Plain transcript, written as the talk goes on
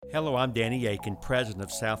Hello, I'm Danny Aiken, president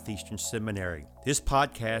of Southeastern Seminary. This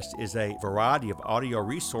podcast is a variety of audio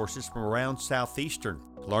resources from around Southeastern.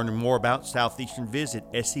 Learning more about Southeastern, visit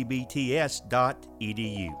sebts.edu.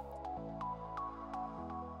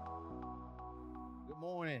 Good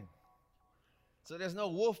morning. So there's no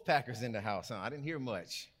wolf packers in the house, huh? I didn't hear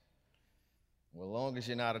much. Well, as long as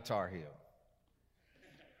you're not a Tar Heel.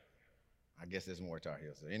 I guess there's more Tar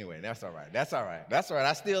Heels. So anyway, that's all right. That's all right. That's all right.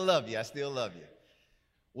 I still love you. I still love you.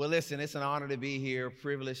 Well, listen, it's an honor to be here,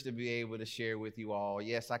 privileged to be able to share with you all.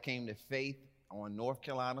 Yes, I came to faith on North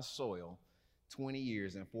Carolina soil 20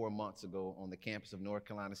 years and 4 months ago on the campus of North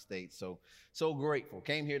Carolina State. So grateful.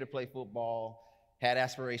 Came here to play football, had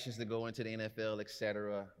aspirations to go into the NFL,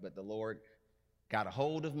 etc. But the Lord got a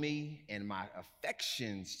hold of me, and my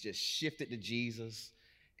affections just shifted to Jesus,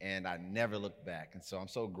 and I never looked back. And so I'm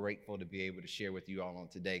so grateful to be able to share with you all on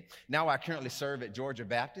today. Now I currently serve at Georgia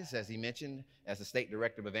Baptist, as he mentioned, as the state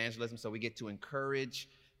director of evangelism. So we get to encourage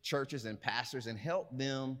churches and pastors and help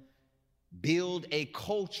them build a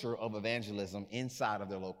culture of evangelism inside of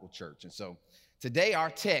their local church. And so today our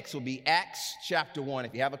text will be Acts chapter 1.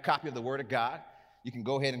 If you have a copy of the Word of God, you can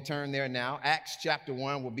go ahead and turn there now. Acts chapter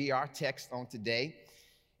 1 will be our text on today.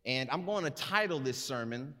 And I'm going to title this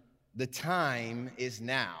sermon, "The Time is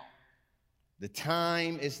Now." The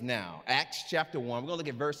time is now. Acts chapter 1. We're going to look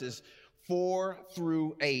at verses 4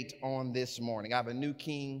 through 8 on this morning. I have a New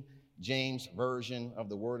King James Version of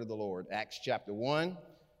the Word of the Lord. Acts chapter 1,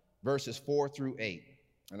 verses 4 through 8.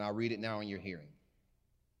 And I'll read it now in your hearing.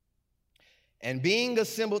 "And being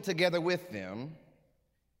assembled together with them,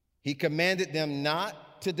 he commanded them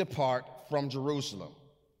not to depart from Jerusalem,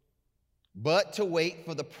 but to wait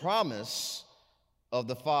for the promise of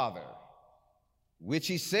the Father, which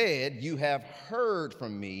he said, 'You have heard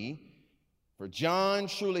from me, for John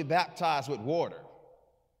truly baptized with water,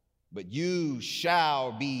 but you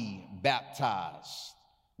shall be baptized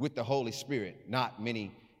with the Holy Spirit not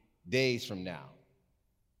many days from now.'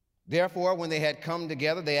 Therefore, when they had come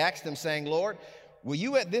together, they asked him, saying, 'Lord, will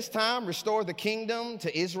you at this time restore the kingdom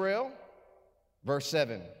to Israel?' Verse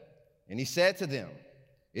 7, and he said to them,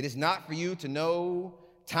 'It is not for you to know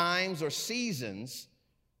times or seasons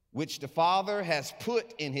which the Father has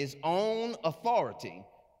put in his own authority.'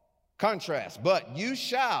 Contrast, 'But you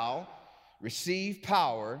shall receive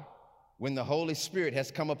power when the Holy Spirit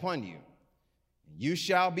has come upon you. You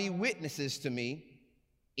shall be witnesses to me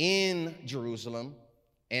in Jerusalem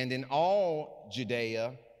and in all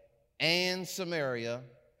Judea and Samaria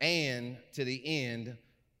and to the end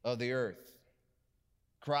of the earth.'"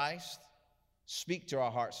 Christ, speak to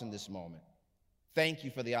our hearts in this moment. Thank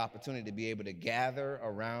you for the opportunity to be able to gather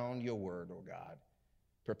around your word, oh God.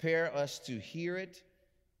 Prepare us to hear it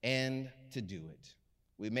and to do it.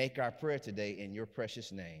 We make our prayer today in your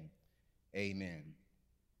precious name. Amen.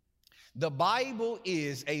 The Bible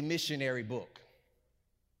is a missionary book.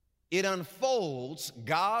 It unfolds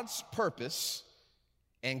God's purpose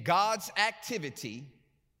and God's activity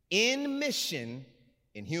in mission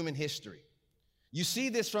in human history. You see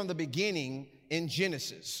this from the beginning in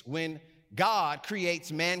Genesis, when God creates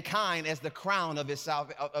mankind as the crown of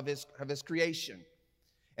his creation.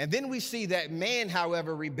 And then we see that man,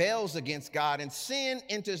 however, rebels against God, and sin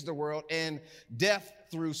enters the world, and death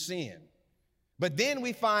through sin. But then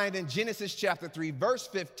we find in Genesis chapter 3, verse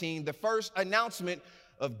 15, the first announcement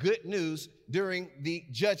of good news during the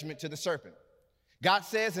judgment to the serpent. God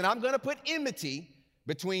says, "And I'm going to put enmity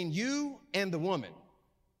between you and the woman,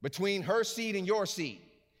 between her seed and your seed.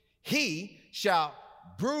 He shall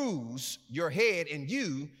bruise your head, and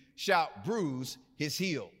you shall bruise his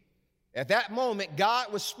heel." At that moment,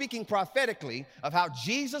 God was speaking prophetically of how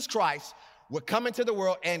Jesus Christ would come into the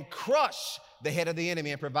world and crush the head of the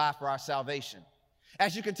enemy and provide for our salvation.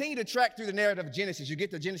 As you continue to track through the narrative of Genesis, you get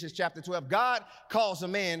to Genesis chapter 12. God calls a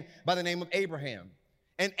man by the name of Abraham.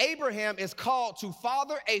 And Abraham is called to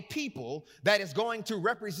father a people that is going to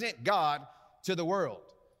represent God to the world.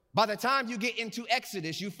 By the time you get into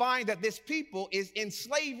Exodus, you find that this people is in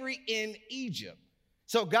slavery in Egypt.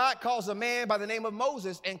 So God calls a man by the name of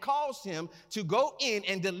Moses and calls him to go in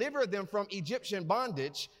and deliver them from Egyptian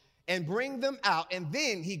bondage and bring them out, and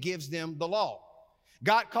then he gives them the law.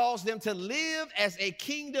 God calls them to live as a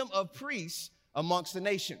kingdom of priests amongst the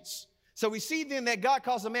nations. So we see then that God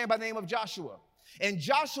calls a man by the name of Joshua, and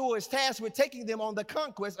Joshua is tasked with taking them on the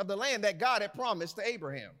conquest of the land that God had promised to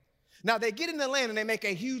Abraham. Now they get in the land and they make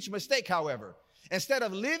a huge mistake, however. Instead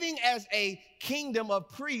of living as a kingdom of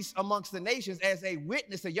priests amongst the nations, as a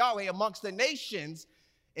witness to Yahweh amongst the nations,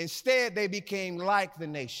 instead they became like the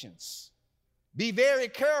nations. Be very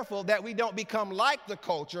careful that we don't become like the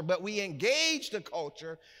culture, but we engage the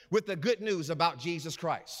culture with the good news about Jesus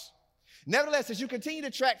Christ. Nevertheless, as you continue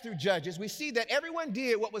to track through Judges, we see that everyone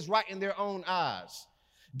did what was right in their own eyes.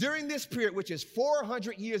 During this period, which is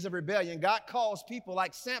 400 years of rebellion, God calls people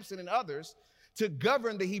like Samson and others to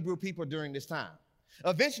govern the Hebrew people during this time.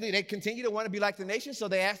 Eventually, they continue to want to be like the nation, so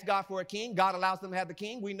they ask God for a king. God allows them to have the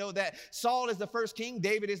king. We know that Saul is the first king.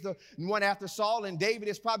 David is the one after Saul, and David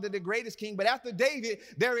is probably the greatest king. But after David,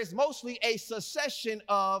 there is mostly a succession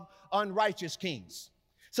of unrighteous kings.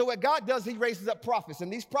 So what God does, he raises up prophets,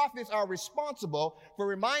 and these prophets are responsible for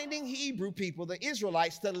reminding Hebrew people, the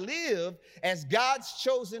Israelites, to live as God's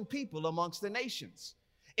chosen people amongst the nations.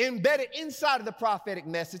 Embedded inside of the prophetic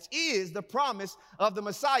message is the promise of the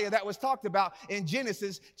Messiah that was talked about in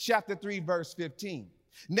Genesis chapter 3, verse 15.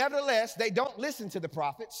 Nevertheless, they don't listen to the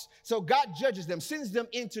prophets, so God judges them, sends them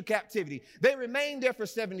into captivity. They remain there for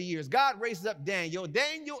 70 years. God raises up Daniel.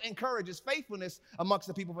 Daniel encourages faithfulness amongst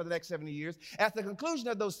the people for the next 70 years. At the conclusion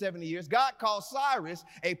of those 70 years, God calls Cyrus,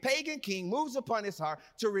 a pagan king, moves upon his heart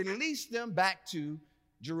to release them back to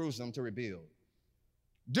Jerusalem to rebuild.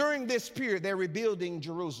 During this period, they're rebuilding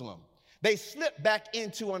Jerusalem. They slip back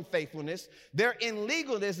into unfaithfulness. They're in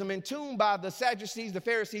legalism, entombed by the Sadducees, the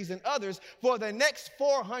Pharisees, and others for the next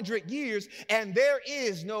 400 years, and there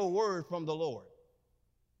is no word from the Lord.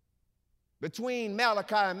 Between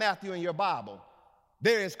Malachi and Matthew in your Bible,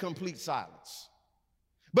 there is complete silence.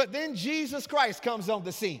 But then Jesus Christ comes on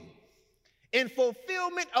the scene in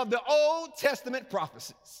fulfillment of the Old Testament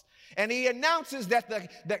prophecies. And he announces that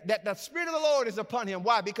the Spirit of the Lord is upon him.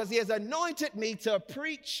 Why? Because he has anointed me to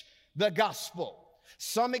preach the gospel.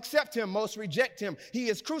 Some accept him, most reject him. He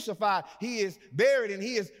is crucified, he is buried, and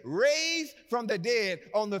he is raised from the dead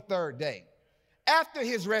on the third day. After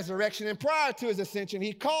his resurrection and prior to his ascension,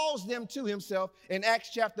 he calls them to himself in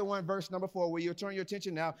Acts chapter 1, verse number 4, where you'll turn your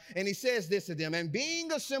attention now. And he says this to them, and being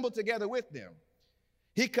assembled together with them,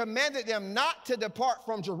 he commanded them not to depart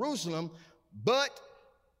from Jerusalem, but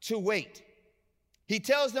to wait. He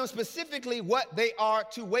tells them specifically what they are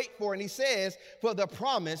to wait for, and he says, for the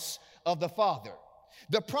promise of the Father.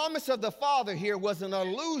 The promise of the Father here was an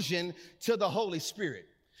allusion to the Holy Spirit.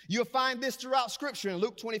 You'll find this throughout Scripture. In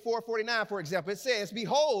Luke 24:49, for example, it says,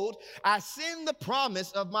 behold, I send the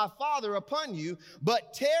promise of my Father upon you,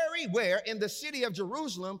 but tarry where? In the city of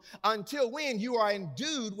Jerusalem, until when you are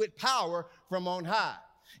endued with power from on high.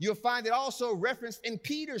 You'll find it also referenced in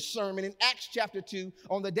Peter's sermon in Acts chapter 2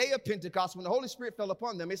 on the day of Pentecost when the Holy Spirit fell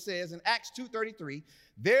upon them. It says in Acts 2:33,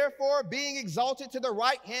 therefore being exalted to the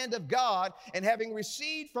right hand of God and having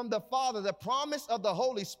received from the Father the promise of the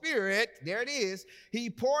Holy Spirit, there it is, he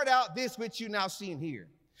poured out this which you now see and hear.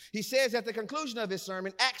 He says at the conclusion of his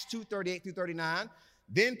sermon, Acts 2:38 through 39,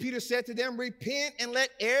 then Peter said to them, repent and let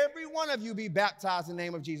every one of you be baptized in the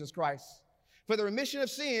name of Jesus Christ for the remission of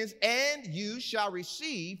sins, and you shall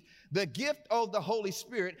receive the gift of the Holy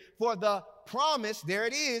Spirit. For the promise, there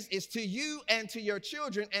it is to you and to your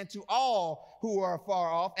children and to all who are far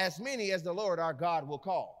off, as many as the Lord our God will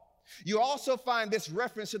call. You also find this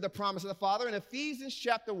reference to the promise of the Father in Ephesians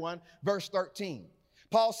chapter 1, verse 13.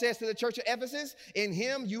 Paul says to the church of Ephesus, in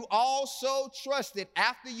him you also trusted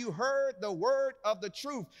after you heard the word of the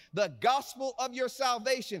truth, the gospel of your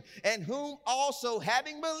salvation, and whom also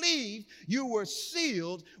having believed, you were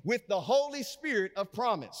sealed with the Holy Spirit of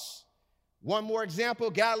promise. One more example,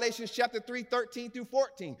 Galatians chapter 3, 13 through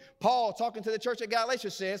 14. Paul, talking to the church at Galatia,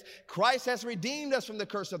 says, Christ has redeemed us from the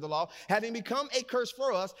curse of the law, having become a curse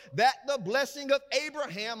for us, that the blessing of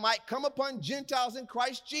Abraham might come upon Gentiles in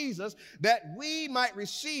Christ Jesus, that we might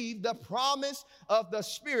receive the promise of the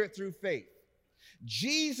Spirit through faith.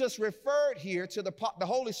 Jesus referred here to the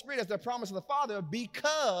Holy Spirit as the promise of the Father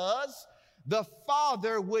because the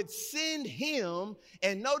Father would send him,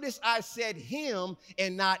 and notice I said him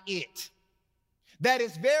and not it. That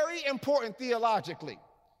is very important theologically.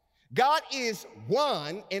 God is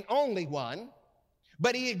one and only one,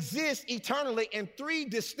 but he exists eternally in three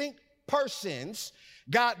distinct persons: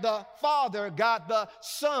 God the Father, God the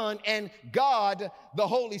Son, and God the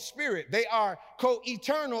Holy Spirit. They are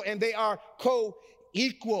co-eternal and they are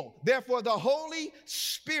co-equal. Therefore, the Holy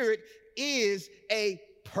Spirit is a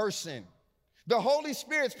person. The Holy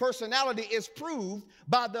Spirit's personality is proved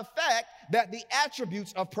by the fact that the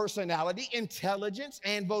attributes of personality, intelligence,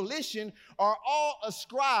 and volition are all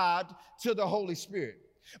ascribed to the Holy Spirit.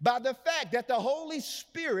 By the fact that the Holy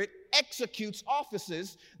Spirit executes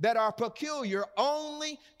offices that are peculiar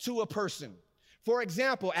only to a person. For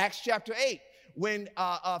example, Acts chapter 8, when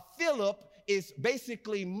Philip is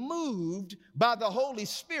basically moved by the Holy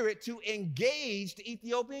Spirit to engage the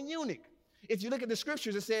Ethiopian eunuch. if you look at the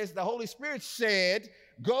scriptures, it says the Holy Spirit said,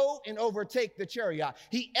 go and overtake the chariot.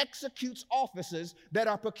 He executes offices that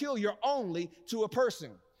are peculiar only to a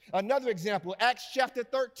person. Another example, Acts chapter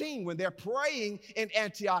 13, when they're praying in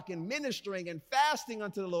Antioch and ministering and fasting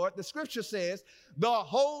unto the Lord, the scripture says, the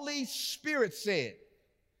Holy Spirit said,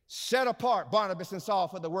 set apart Barnabas and Saul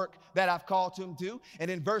for the work that I've called them to.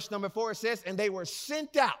 And in verse number 4, it says, and they were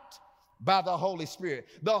sent out by the Holy Spirit.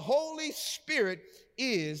 The Holy Spirit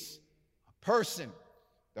is a person.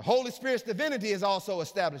 The Holy Spirit's divinity is also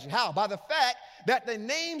established. How? By the fact that the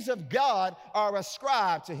names of God are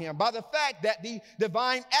ascribed to him. By the fact that the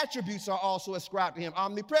divine attributes are also ascribed to him.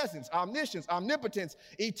 Omnipresence, omniscience, omnipotence,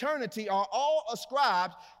 eternity are all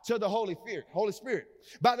ascribed to the Holy Spirit.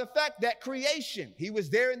 By the fact that creation, he was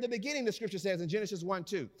there in the beginning, the scripture says in Genesis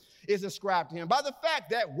 1:2, is ascribed to him. By the fact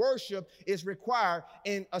that worship is required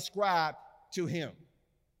and ascribed to him.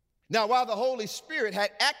 Now, while the Holy Spirit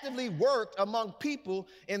had actively worked among people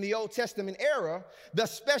in the Old Testament era, the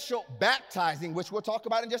special baptizing, which we'll talk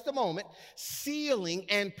about in just a moment, sealing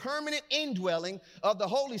and permanent indwelling of the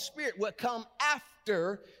Holy Spirit would come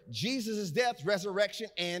after Jesus' death, resurrection,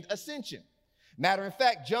 and ascension. Matter of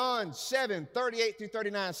fact, John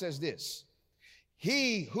 7:38-39 says this,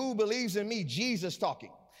 he who believes in me, Jesus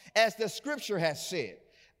talking, as the scripture has said,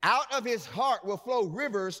 out of his heart will flow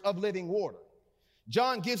rivers of living water.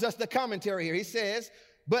 John gives us the commentary here. He says,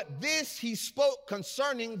 but this he spoke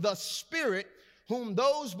concerning the Spirit, whom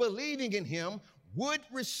those believing in him would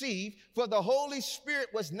receive, for the Holy Spirit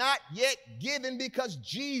was not yet given because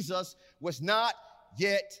Jesus was not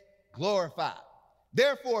yet glorified.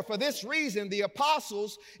 Therefore, for this reason, the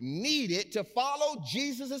apostles needed to follow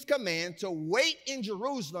Jesus' command to wait in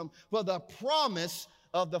Jerusalem for the promise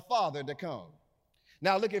of the Father to come.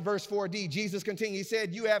 Now look at verse 4d. Jesus continued, he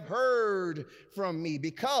said, you have heard from me,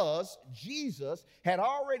 because Jesus had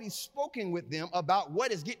already spoken with them about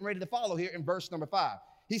what is getting ready to follow here in verse number 5.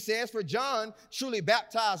 He says, for John truly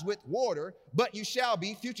baptized with water, but you shall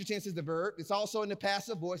be, future tense is the verb. It's also in the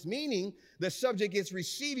passive voice, meaning the subject is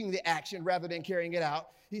receiving the action rather than carrying it out.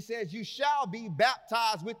 He says, you shall be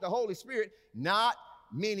baptized with the Holy Spirit not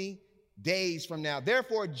many days from now.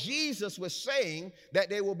 Therefore, Jesus was saying that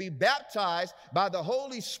they will be baptized by the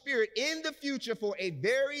Holy Spirit in the future for a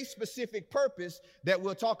very specific purpose that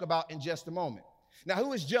we'll talk about in just a moment. Now,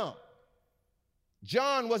 who is John?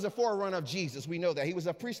 John was a forerunner of Jesus. We know that. He was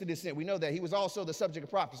of priestly descent. We know that. He was also the subject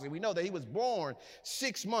of prophecy. We know that he was born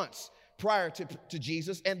 6 months prior to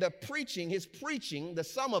Jesus, and his preaching, the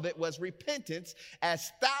sum of it was repentance,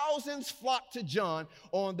 as thousands flocked to John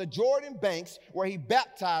on the Jordan banks where he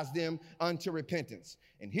baptized them unto repentance.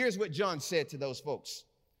 And here's what John said to those folks.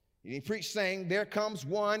 He preached saying, there comes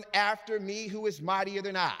one after me who is mightier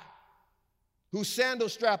than I, whose sandal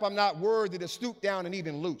strap I'm not worthy to stoop down and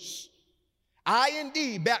even loose. I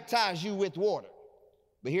indeed baptize you with water.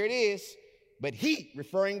 But here it is, but he,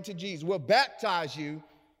 referring to Jesus, will baptize you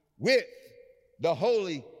with the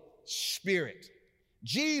Holy Spirit.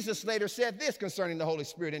 Jesus later said this concerning the Holy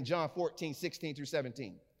Spirit in John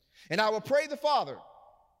 14:16-17. And I will pray the Father,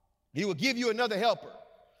 he will give you another helper,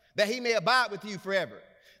 that he may abide with you forever.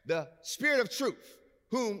 The Spirit of truth,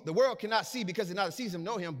 whom the world cannot see because it neither sees him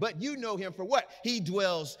nor him, but you know him for what? He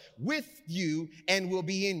dwells with you and will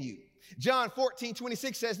be in you. John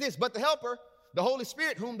 14:26 says this, but the helper, the Holy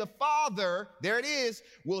Spirit, whom the Father, there it is,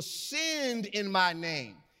 will send in my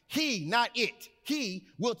name. He, not it, he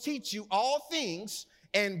will teach you all things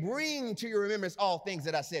and bring to your remembrance all things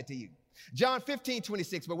that I said to you. John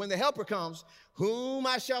 15:26, but when the helper comes, whom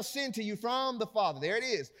I shall send to you from the Father, there it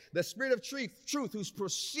is, the Spirit of truth who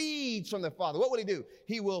proceeds from the Father. What will he do?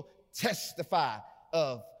 He will testify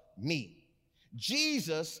of me.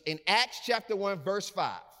 Jesus in Acts chapter 1 verse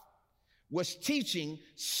 5 was teaching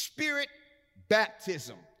Spirit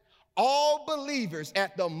baptism. All believers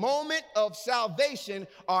at the moment of salvation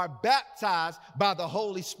are baptized by the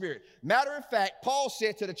Holy Spirit. Matter of fact, Paul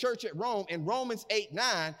said to the church at Rome in Romans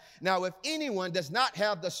 8:9, now if anyone does not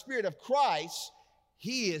have the Spirit of Christ,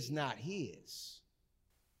 he is not his.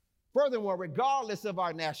 Furthermore, regardless of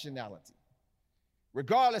our nationality,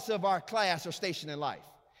 regardless of our class or station in life,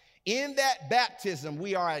 in that baptism,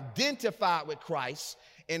 we are identified with Christ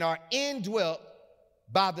and are indwelt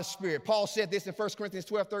by the Spirit. Paul said this in 1 Corinthians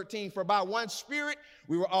 12:13, for by one Spirit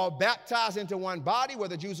we were all baptized into one body,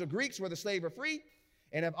 whether Jews or Greeks, whether slave or free,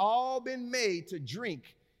 and have all been made to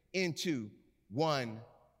drink into one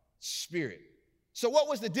Spirit. So what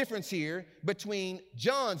was the difference here between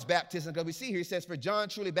John's baptism? Because we see here, he says, for John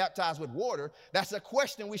truly baptized with water. That's a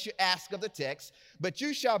question we should ask of the text. But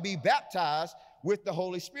you shall be baptized with the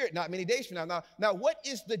Holy Spirit not many days from now. Now, what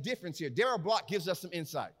is the difference here? Darrell Block gives us some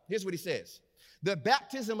insight. Here's what he says. The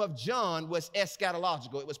baptism of John was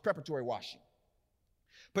eschatological. It was preparatory washing.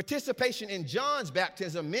 Participation in John's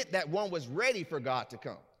baptism meant that one was ready for God to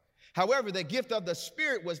come. However, the gift of the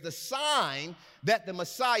Spirit was the sign that the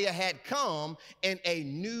Messiah had come and a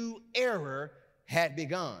new era had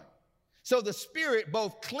begun. So the Spirit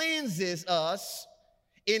both cleanses us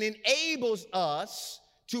and enables us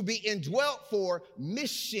to be indwelt for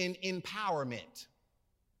mission empowerment.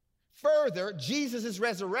 Further, Jesus'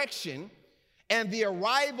 resurrection and the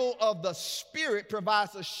arrival of the Spirit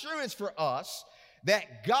provides assurance for us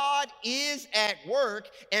that God is at work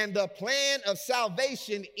and the plan of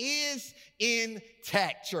salvation is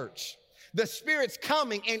intact, church. The Spirit's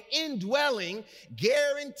coming and indwelling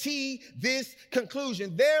guarantee this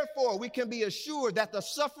conclusion. Therefore, we can be assured that the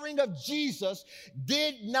suffering of Jesus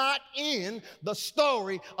did not end the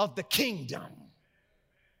story of the kingdom.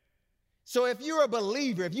 So if you're a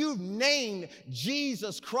believer, if you've named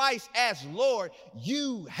Jesus Christ as Lord,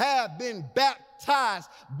 you have been baptized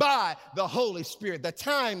by the Holy Spirit. The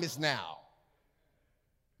time is now.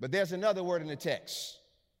 But there's another word in the text.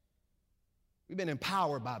 We've been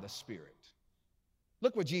empowered by the Spirit.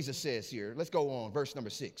 Look what Jesus says here. Let's go on, verse number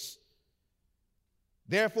 6.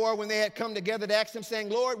 Therefore, when they had come together to ask him, saying,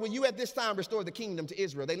 Lord, will you at this time restore the kingdom to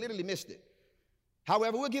Israel? They literally missed it.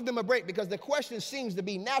 However, we'll give them a break because the question seems to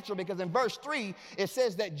be natural, because in verse 3, it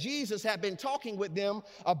says that Jesus had been talking with them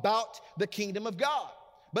about the kingdom of God.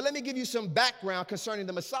 But let me give you some background concerning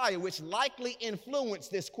the Messiah, which likely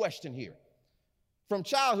influenced this question here. From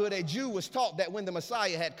childhood, a Jew was taught that when the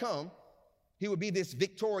Messiah had come, he would be this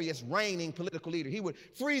victorious, reigning political leader. He would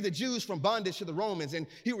free the Jews from bondage to the Romans, and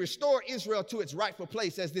he would restore Israel to its rightful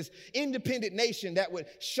place as this independent nation that would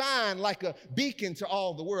shine like a beacon to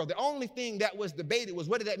all the world. The only thing that was debated was,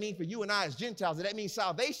 what did that mean for you and I as Gentiles? Did that mean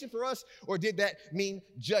salvation for us, or did that mean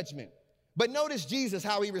judgment? But notice Jesus,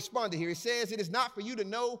 how he responded here. He says, it is not for you to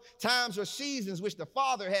know times or seasons which the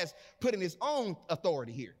Father has put in his own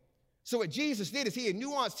authority here. So what Jesus did is he had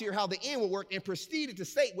nuanced here how the end would work and proceeded to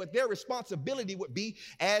state what their responsibility would be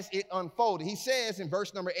as it unfolded. He says in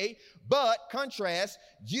verse number 8, but, contrast,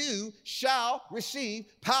 you shall receive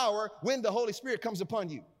power when the Holy Spirit comes upon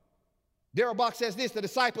you. Darrell Bock says this, the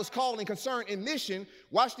disciples' call and concern in mission,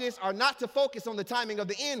 watch this, are not to focus on the timing of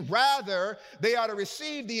the end. Rather, they are to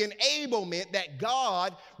receive the enablement that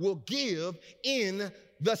God will give in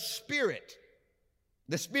the Spirit.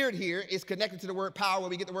 The Spirit here is connected to the word power, where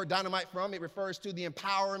we get the word dynamite from. It refers to the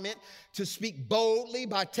empowerment to speak boldly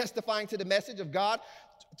by testifying to the message of God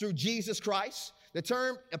through Jesus Christ. The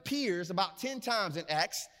term appears about 10 times in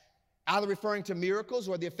Acts, either referring to miracles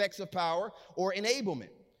or the effects of power or enablement.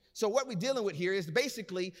 So what we're dealing with here is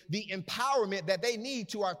basically the empowerment that they need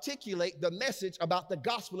to articulate the message about the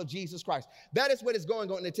gospel of Jesus Christ. That is what is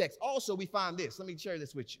going on in the text. Also, we find this. Let me share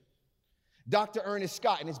this with you. Dr. Ernest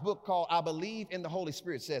Scott, in his book called I Believe in the Holy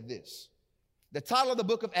Spirit, said this. The title of the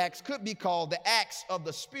book of Acts could be called The Acts of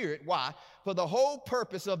the Spirit. Why? For the whole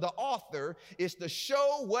purpose of the author is to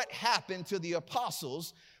show what happened to the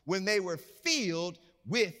apostles when they were filled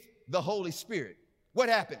with the Holy Spirit. What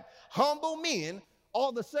happened? Humble men all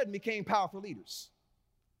of a sudden became powerful leaders.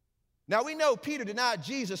 Now we know Peter denied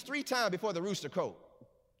Jesus 3 times before the rooster crowed.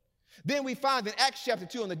 Then we find in Acts chapter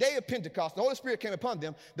 2, on the day of Pentecost, the Holy Spirit came upon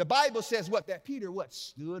them. The Bible says what? That Peter, what?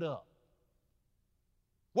 Stood up.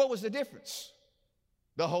 What was the difference?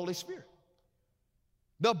 The Holy Spirit.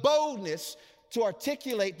 The boldness to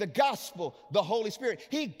articulate the gospel, the Holy Spirit.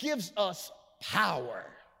 He gives us power.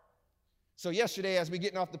 So yesterday, as we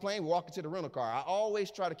getting off the plane, we're walking to the rental car. I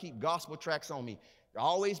always try to keep gospel tracks on me.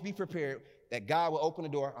 Always be prepared that God will open the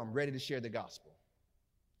door. I'm ready to share the gospel.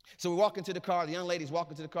 So we walk into the car. The young lady's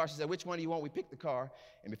walking to the car. She said, which one do you want? We picked the car.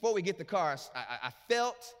 And before we get the car, I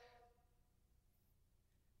felt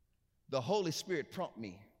the Holy Spirit prompt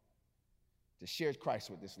me to share Christ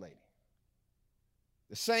with this lady.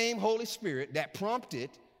 The same Holy Spirit that prompted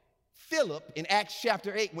Philip in Acts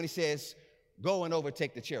chapter 8 when he says, go and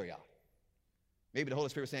overtake the chariot. Maybe the Holy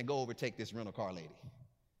Spirit was saying, go overtake this rental car lady.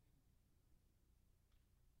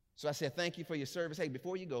 So I said, thank you for your service. Hey,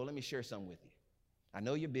 before you go, let me share something with you. I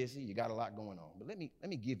know you're busy, you got a lot going on, but let me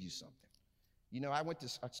give you something. You know, I went to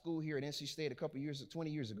school here at NC State 20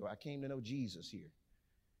 years ago. I came to know Jesus here,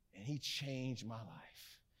 and he changed my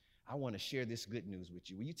life. I want to share this good news with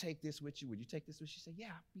you. Will you take this with you? Would you take this with you? She said,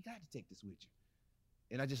 yeah, we got to take this with you.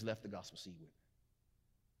 And I just left the gospel seed with her.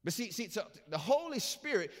 But see, so the Holy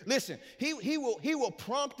Spirit, listen, he will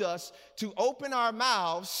prompt us to open our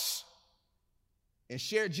mouths and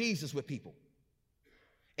share Jesus with people.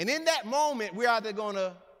 And in that moment, we're either going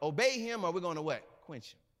to obey him or we're going to what?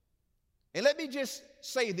 Quench him. And let me just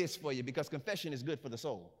say this for you, because confession is good for the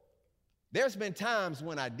soul. There's been times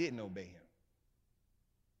when I didn't obey him.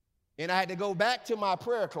 And I had to go back to my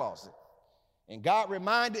prayer closet. And God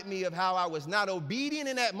reminded me of how I was not obedient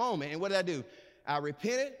in that moment. And what did I do? I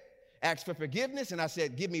repented, asked for forgiveness, and I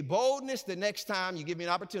said, give me boldness the next time you give me an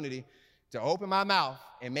opportunity to open my mouth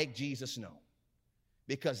and make Jesus known.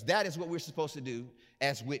 Because that is what we're supposed to do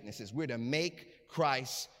as witnesses. We're to make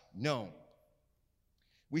Christ known.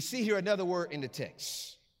 We see here another word in the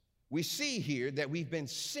text. We see here that we've been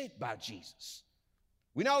sent by Jesus.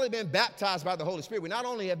 We not only been baptized by the Holy Spirit, we not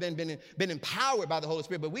only have been empowered by the Holy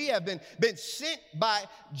Spirit, but we have been sent by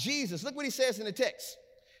Jesus. Look what he says in the text.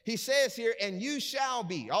 He says here, and you shall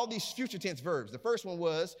be, all these future tense verbs. The first one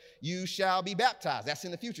was, you shall be baptized. That's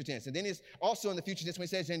in the future tense. And then it's also in the future tense when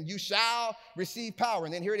he says, and you shall receive power.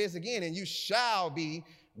 And then here it is again, and you shall be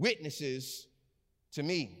witnesses to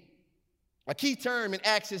me. A key term in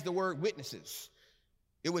Acts is the word witnesses.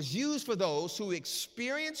 It was used for those who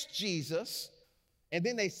experienced Jesus and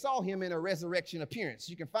then they saw him in a resurrection appearance.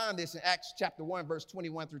 You can find this in Acts chapter 1, verse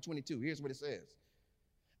 21 through 22. Here's what it says.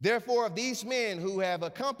 Therefore, of these men who have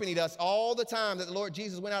accompanied us all the time that the Lord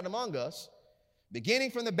Jesus went out among us, beginning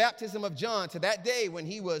from the baptism of John to that day when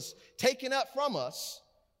he was taken up from us,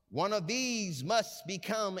 one of these must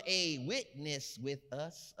become a witness with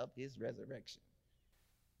us of his resurrection.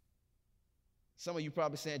 Some of you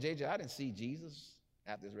probably saying, JJ, I didn't see Jesus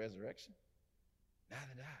after his resurrection.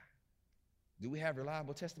 Neither did I. Do we have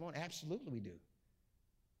reliable testimony? Absolutely we do.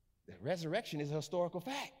 The resurrection is a historical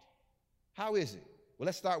fact. How is it? Well,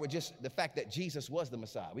 let's start with just the fact that Jesus was the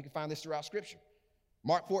Messiah. We can find this throughout Scripture.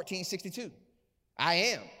 Mark 14:62. I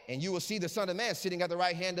am, and you will see the Son of Man sitting at the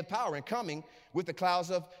right hand of power and coming with the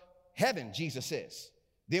clouds of heaven, Jesus says.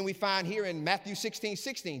 Then we find here in Matthew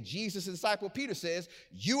 16:16, Jesus' disciple Peter says,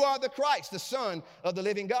 you are the Christ, the Son of the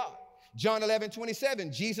living God. John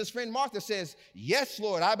 11:27, Jesus' friend Martha says, yes,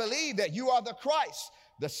 Lord, I believe that you are the Christ,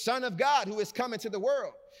 the Son of God who is coming to the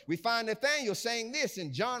world. We find Nathanael saying this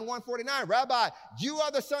in John 1:49, Rabbi, you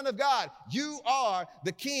are the Son of God. You are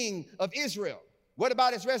the King of Israel. What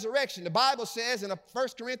about his resurrection? The Bible says in 1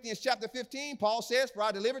 Corinthians chapter 15, Paul says, for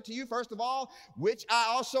I delivered to you first of all, which I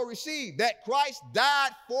also received, that Christ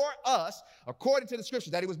died for us according to the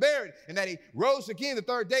scriptures, that he was buried, and that he rose again the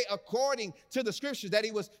third day according to the scriptures, that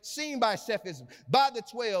he was seen by Cephas, by the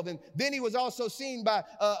 12, and then he was also seen by,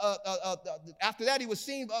 after that he was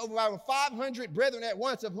seen by over 500 brethren at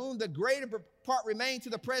once, of whom the greater part remained to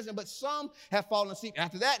the present, but some have fallen asleep.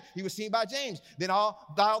 After that, he was seen by James, then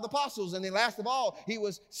all the apostles, and then last of all, he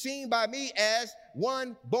was seen by me as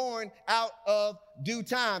one born out of due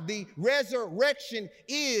time. The resurrection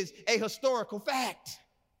is a historical fact.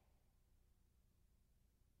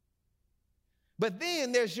 But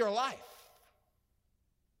then there's your life.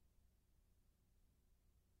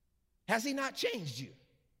 Has he not changed you?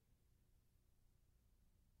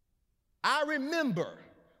 I remember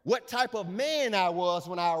what type of man I was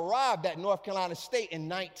when I arrived at North Carolina State in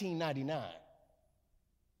 1999.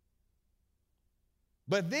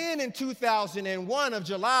 But then in 2001 of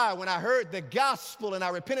July, when I heard the gospel and I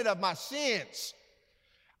repented of my sins,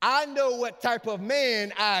 I know what type of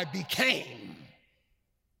man I became.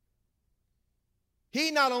 He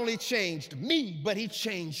not only changed me, but he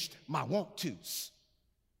changed my want-tos.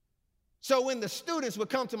 So when the students would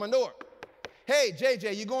come to my door, hey,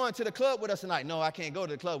 JJ, you going to the club with us tonight? No, I can't go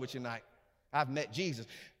to the club with you tonight. I've met Jesus.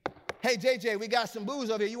 Hey, JJ, we got some booze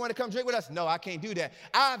over here. You want to come drink with us? No, I can't do that.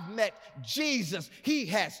 I've met Jesus. He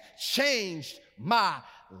has changed my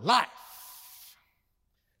life.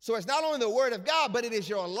 So it's not only the word of God, but it is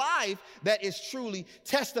your life that is truly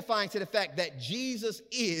testifying to the fact that Jesus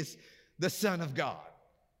is the Son of God.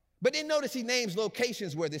 But then notice he names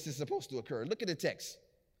locations where this is supposed to occur. Look at the text.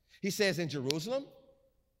 He says in Jerusalem.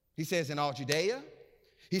 He says in all Judea.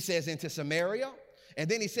 He says into Samaria. And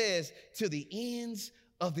then he says to the ends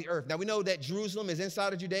of the earth. Now we know that Jerusalem is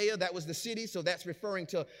inside of Judea. That was the city, so that's referring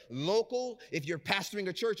to local. If you're pastoring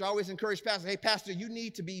a church, I always encourage pastors, hey, pastor, you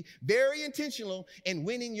need to be very intentional in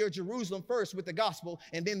winning your Jerusalem first with the gospel,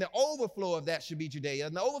 and then the overflow of that should be Judea,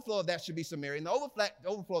 and the overflow of that should be Samaria, and the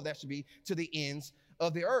overflow of that should be to the ends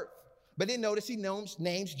of the earth. But then notice he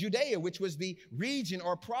names Judea, which was the region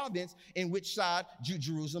or province in which side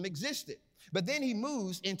Jerusalem existed. But then he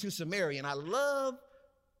moves into Samaria, and I love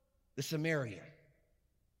the Samaria,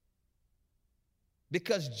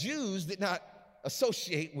 because Jews did not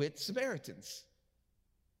associate with Samaritans.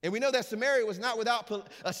 And we know that Samaria was not without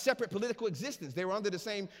a separate political existence. They were under the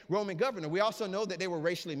same Roman governor. We also know that they were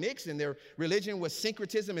racially mixed, and their religion was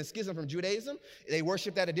syncretism and schism from Judaism. They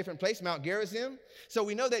worshiped at a different place, Mount Gerizim. So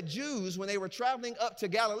we know that Jews, when they were traveling up to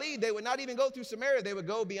Galilee, they would not even go through Samaria. They would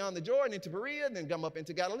go beyond the Jordan into Perea and then come up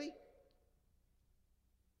into Galilee.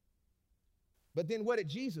 But then what did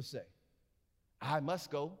Jesus say? I must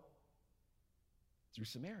go through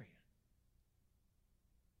Samaria.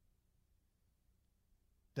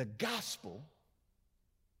 The gospel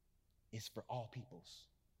is for all peoples,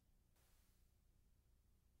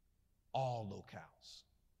 all locales.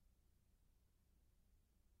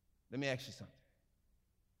 Let me ask you something.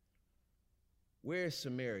 Where is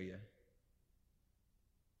Samaria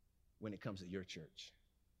when it comes to your church?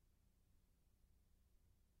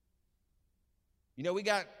 You know, we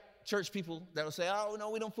got church people that will say, oh, no,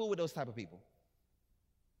 we don't fool with those type of people.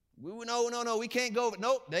 No, we can't go.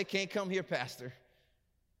 Nope, they can't come here, Pastor.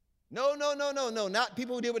 No, not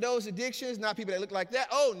people who deal with those addictions, not people that look like that.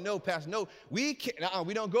 Oh, no, Pastor, no, we can't,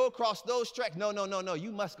 we don't go across those tracks. No,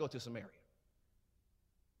 you must go to Samaria.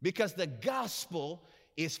 Because the gospel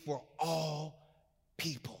is for all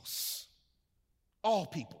peoples. All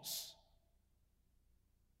peoples.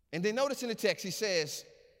 And then notice in the text, he says,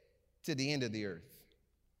 to the end of the earth.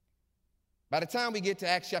 By the time we get to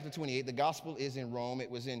Acts chapter 28, the gospel is in Rome. It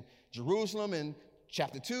was in Jerusalem in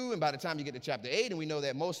chapter 2, and by the time you get to chapter 8, and we know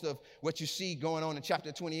that most of what you see going on in chapter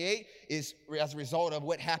 28 is as a result of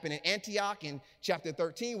what happened in Antioch in chapter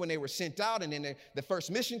 13 when they were sent out, and then the first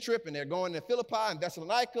mission trip, and they're going to Philippi and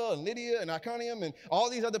Thessalonica and Lydia and Iconium and all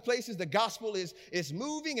these other places. The gospel is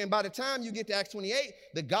moving, and by the time you get to Acts 28,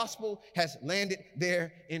 the gospel has landed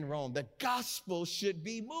there in Rome. The gospel should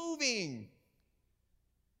be moving.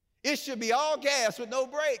 It should be all gas with no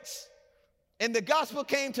brakes. And the gospel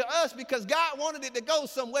came to us because God wanted it to go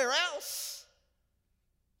somewhere else.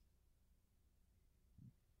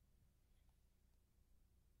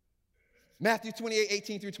 Matthew 28,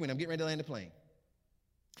 18 through 20. I'm getting ready to land the plane.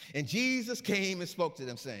 And Jesus came and spoke to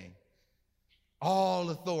them, saying,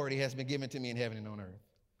 all authority has been given to me in heaven and on earth.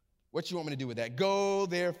 What you want me to do with that? Go,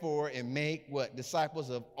 therefore, and make what?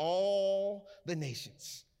 Disciples of all the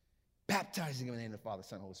nations, baptizing them in the name of the Father,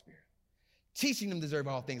 Son, and Holy Spirit, teaching them to observe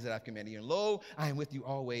all things that I've commanded you. And lo, I am with you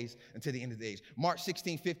always until the end of the age. Mark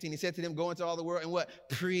 16, 15, he said to them, go into all the world and what?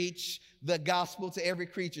 Preach the gospel to every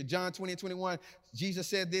creature. John 20 and 21, Jesus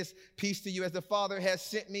said this, peace to you as the Father has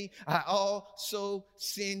sent me, I also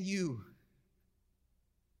send you.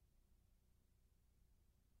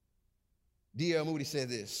 D.L. Moody said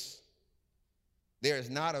this, there is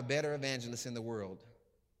not a better evangelist in the world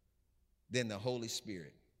than the Holy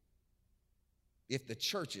Spirit. If the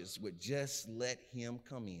churches would just let him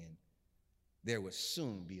come in, there would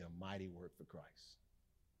soon be a mighty work for Christ.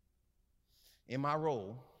 In my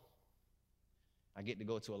role, I get to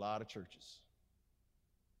go to a lot of churches.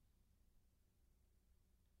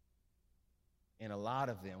 And a lot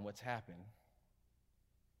of them, what's happened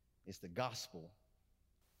is the gospel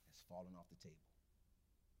has fallen off the table.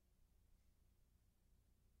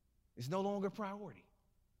 It's no longer a priority.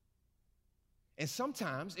 And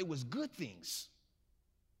sometimes it was good things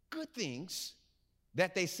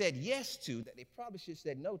that they said yes to that they probably should have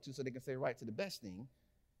said no to so they can say right to the best thing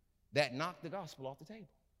that knocked the gospel off the table.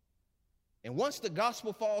 And once the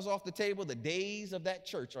gospel falls off the table, the days of that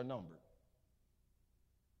church are numbered.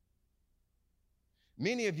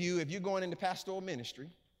 Many of you, if you're going into pastoral ministry,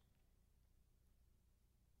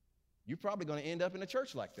 you're probably going to end up in a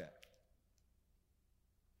church like that.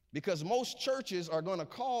 Because most churches are going to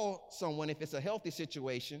call someone, if it's a healthy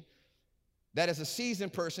situation, that is a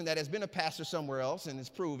seasoned person that has been a pastor somewhere else and is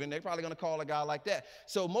proven, they're probably going to call a guy like that.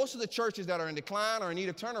 So most of the churches that are in decline or in need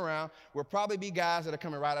of turnaround will probably be guys that are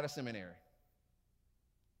coming right out of seminary.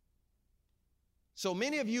 So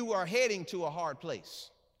many of you are heading to a hard place.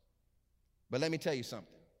 But let me tell you something.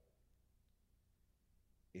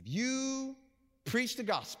 If you preach the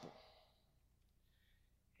gospel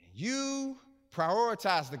and you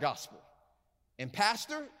prioritize the gospel, and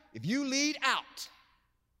pastor, if you lead out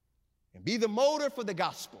and be the motor for the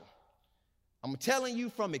gospel, I'm telling you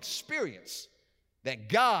from experience that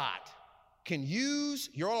God can use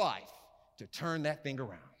your life to turn that thing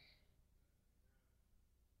around.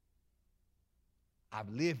 I've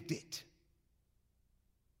lived it.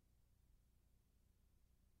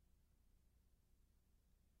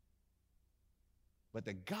 But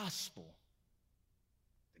the gospel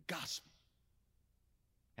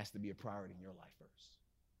has to be a priority in your life first.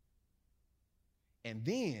 And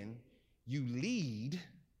then you lead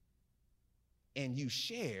and you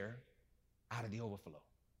share out of the overflow.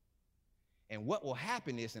 And what will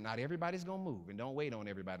happen is, and not everybody's going to move, and don't wait on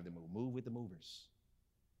everybody to move. Move with the movers.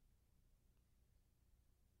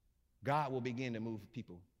 God will begin to move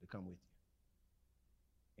people to come with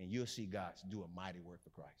you. And you'll see God do a mighty work for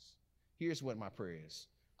Christ. Here's what my prayer is.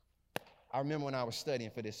 I remember when I was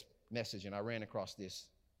studying for this message, and I ran across this.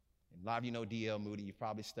 And a lot of you know D.L. Moody. You've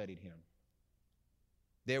probably studied him.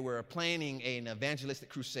 They were planning an evangelistic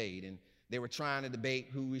crusade, and they were trying to debate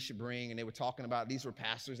who we should bring, and they were talking about, these were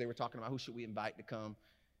pastors, they were talking about who should we invite to come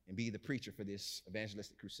and be the preacher for this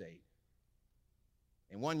evangelistic crusade.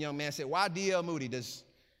 And one young man said, why D.L. Moody? Does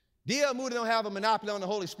D.L. Moody don't have a monopoly on the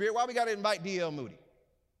Holy Spirit? Why we got to invite D.L. Moody? It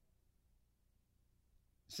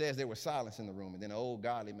says there was silence in the room, and then an old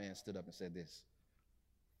godly man stood up and said this.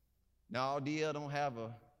 No, D.L. don't have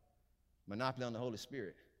a monopoly on the Holy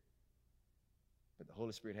Spirit, but the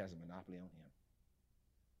Holy Spirit has a monopoly on him.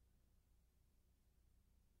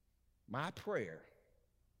 My prayer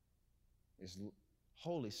is,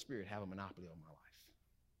 Holy Spirit, have a monopoly on my life.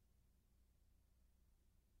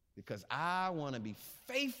 Because I want to be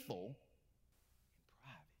faithful in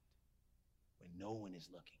private when no one is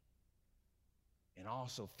looking. And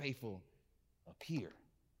also faithful up here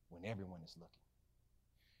when everyone is looking.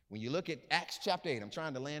 When you look at Acts chapter 8, I'm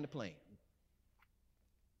trying to land the plane.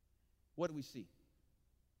 What do we see?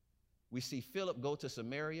 We see Philip go to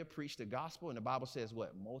Samaria, preach the gospel, and the Bible says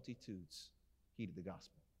what? Multitudes heeded the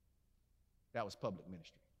gospel. That was public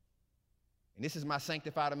ministry. And this is my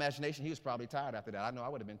sanctified imagination. He was probably tired after that. I know I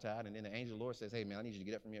would have been tired. And then the angel of the Lord says, hey, man, I need you to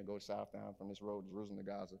get up from here and go south down from this road, Jerusalem to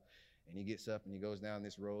Gaza. And he gets up and he goes down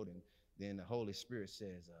this road. And then the Holy Spirit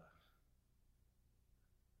says,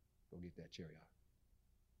 go get that chariot.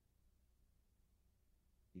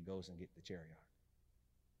 He goes and gets the chariot.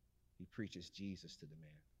 He preaches Jesus to the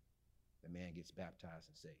man. The man gets baptized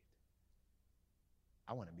and saved.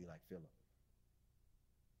 I want to be like Philip.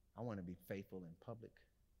 I want to be faithful in public,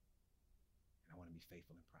 and I want to be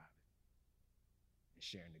faithful in private, and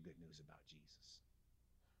sharing the good news about Jesus.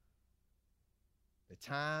 The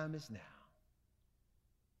time is now.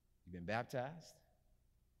 You've been baptized,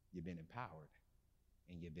 you've been empowered,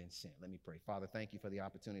 and you've been sent. Let me pray. Father, thank you for the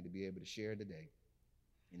opportunity to be able to share today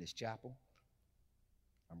in this chapel.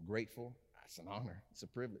 I'm grateful. It's an honor. It's a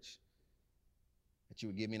privilege that you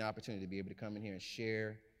would give me an opportunity to be able to come in here and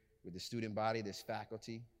share with the student body, this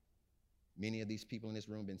faculty. Many of these people in this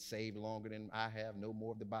room have been saved longer than I have, know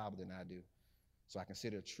more of the Bible than I do. So I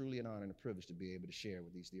consider it truly an honor and a privilege to be able to share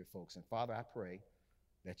with these dear folks. And Father, I pray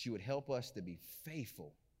that you would help us to be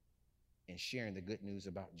faithful in sharing the good news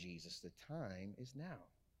about Jesus. The time is now.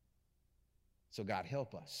 So God,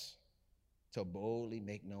 help us to boldly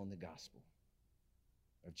make known the gospel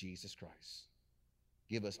of Jesus Christ.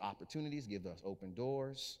 Give us opportunities, give us open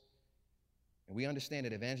doors. And we understand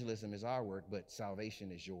that evangelism is our work, but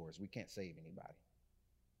salvation is yours. We can't save anybody.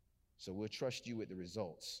 So we'll trust you with the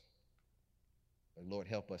results. But Lord,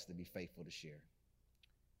 help us to be faithful to share.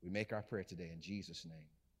 We make our prayer today in Jesus' name.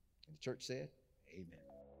 And the church said, amen.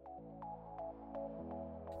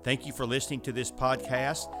 Thank you for listening to this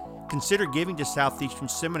podcast. Consider giving to Southeastern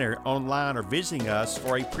Seminary online or visiting us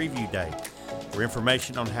for a preview day. For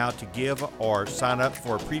information on how to give or sign up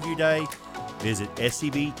for a preview day, visit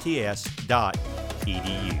sebts.edu.